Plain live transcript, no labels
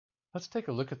Let's take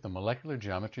a look at the molecular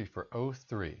geometry for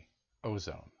O3,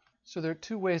 ozone. So there are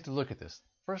two ways to look at this.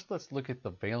 First, let's look at the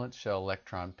valence shell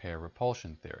electron pair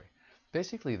repulsion theory.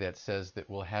 Basically, that says that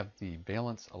we'll have the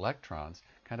valence electrons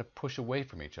kind of push away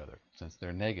from each other since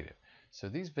they're negative. So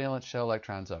these valence shell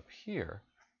electrons up here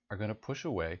are going to push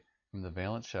away from the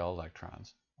valence shell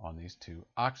electrons on these two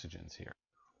oxygens here.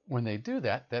 When they do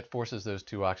that, that forces those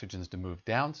two oxygens to move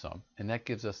down some, and that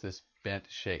gives us this bent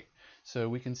shape. So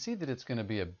we can see that it's going to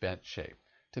be a bent shape.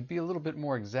 To be a little bit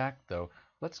more exact, though,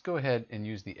 let's go ahead and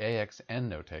use the AXN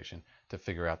notation to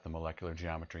figure out the molecular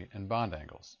geometry and bond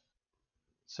angles.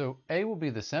 So A will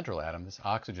be the central atom, this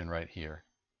oxygen right here.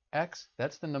 X,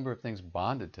 that's the number of things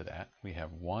bonded to that. We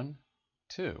have 1,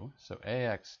 2, so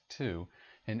AX2.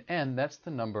 And N, that's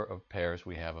the number of pairs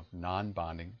we have of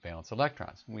non-bonding valence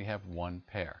electrons. We have one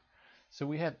pair. So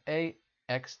we have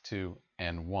AX2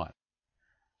 and 1.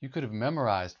 You could have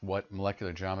memorized what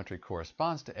molecular geometry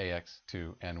corresponds to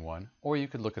AX2 and 1, or you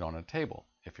could look it on a table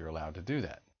if you're allowed to do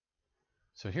that.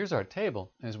 So here's our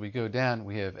table. As we go down,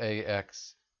 we have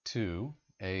AX2,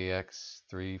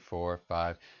 AX3, 4,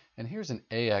 5, and here's an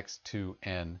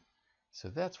AX2N. So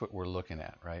that's what we're looking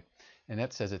at, right? And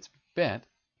that says it's bent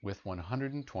with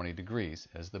 120 degrees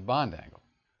as the bond angle.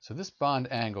 So this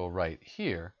bond angle right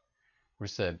here, we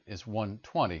said, is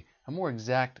 120. A more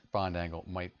exact bond angle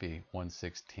might be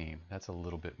 116. That's a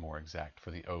little bit more exact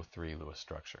for the O3 Lewis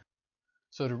structure.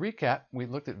 So to recap, we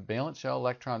looked at valence shell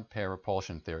electron pair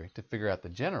repulsion theory to figure out the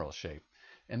general shape.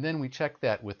 And then we checked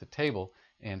that with the table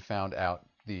and found out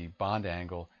the bond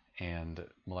angle and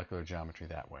molecular geometry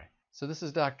that way. So this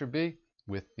is Dr. B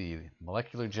with the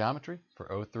molecular geometry for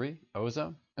O3,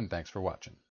 ozone, and thanks for watching.